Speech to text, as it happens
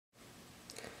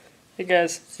Hey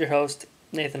guys, it's your host,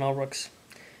 Nathan Allbrooks.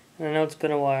 And I know it's been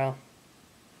a while.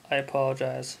 I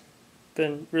apologize.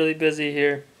 Been really busy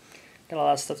here. Got a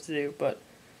lot of stuff to do, but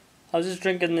I was just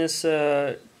drinking this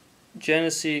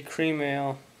Genesee Cream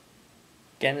Ale.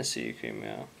 Genesee Cream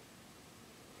Ale.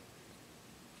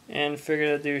 And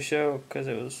figured I'd do a show because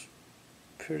it was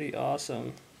pretty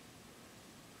awesome.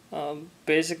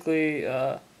 Basically,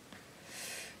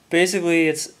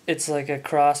 it's like a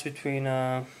cross between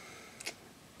an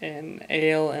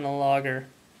ale and a lager.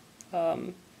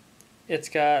 It's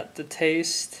got the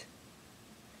taste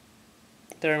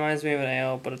that reminds me of an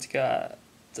ale, but it's got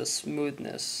the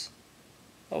smoothness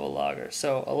of a lager.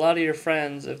 So a lot of your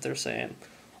friends, if they're saying,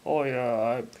 "Oh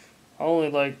yeah, I only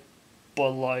like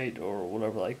Bud Light or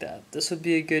whatever like that," this would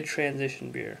be a good transition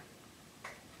beer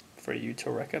for you to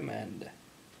recommend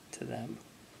to them.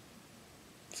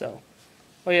 So,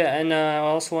 oh yeah, and I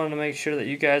also wanted to make sure that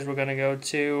you guys were gonna go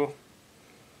to,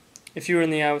 if you were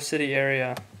in the Iowa City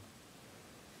area,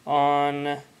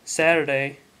 on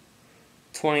Saturday,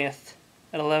 20th,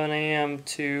 at 11 a.m.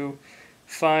 to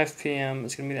 5 p.m.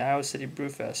 It's going to be the Iowa City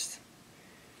Brewfest.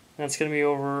 And it's going to be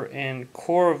over in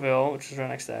Coralville, which is right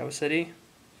next to Iowa City,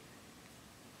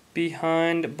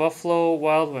 behind Buffalo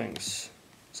Wild Wings.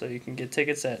 So you can get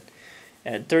tickets at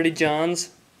Dirty John's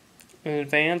in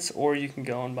advance, or you can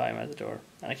go and buy them at the door.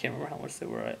 And I can't remember how much they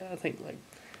were. I think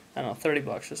I don't know, $30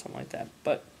 or something like that.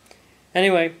 But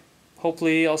anyway,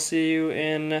 hopefully I'll see you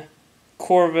in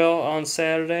Coralville on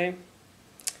Saturday.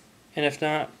 And if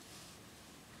not,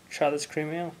 try this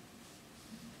cream ale.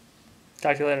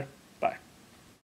 Talk to you later.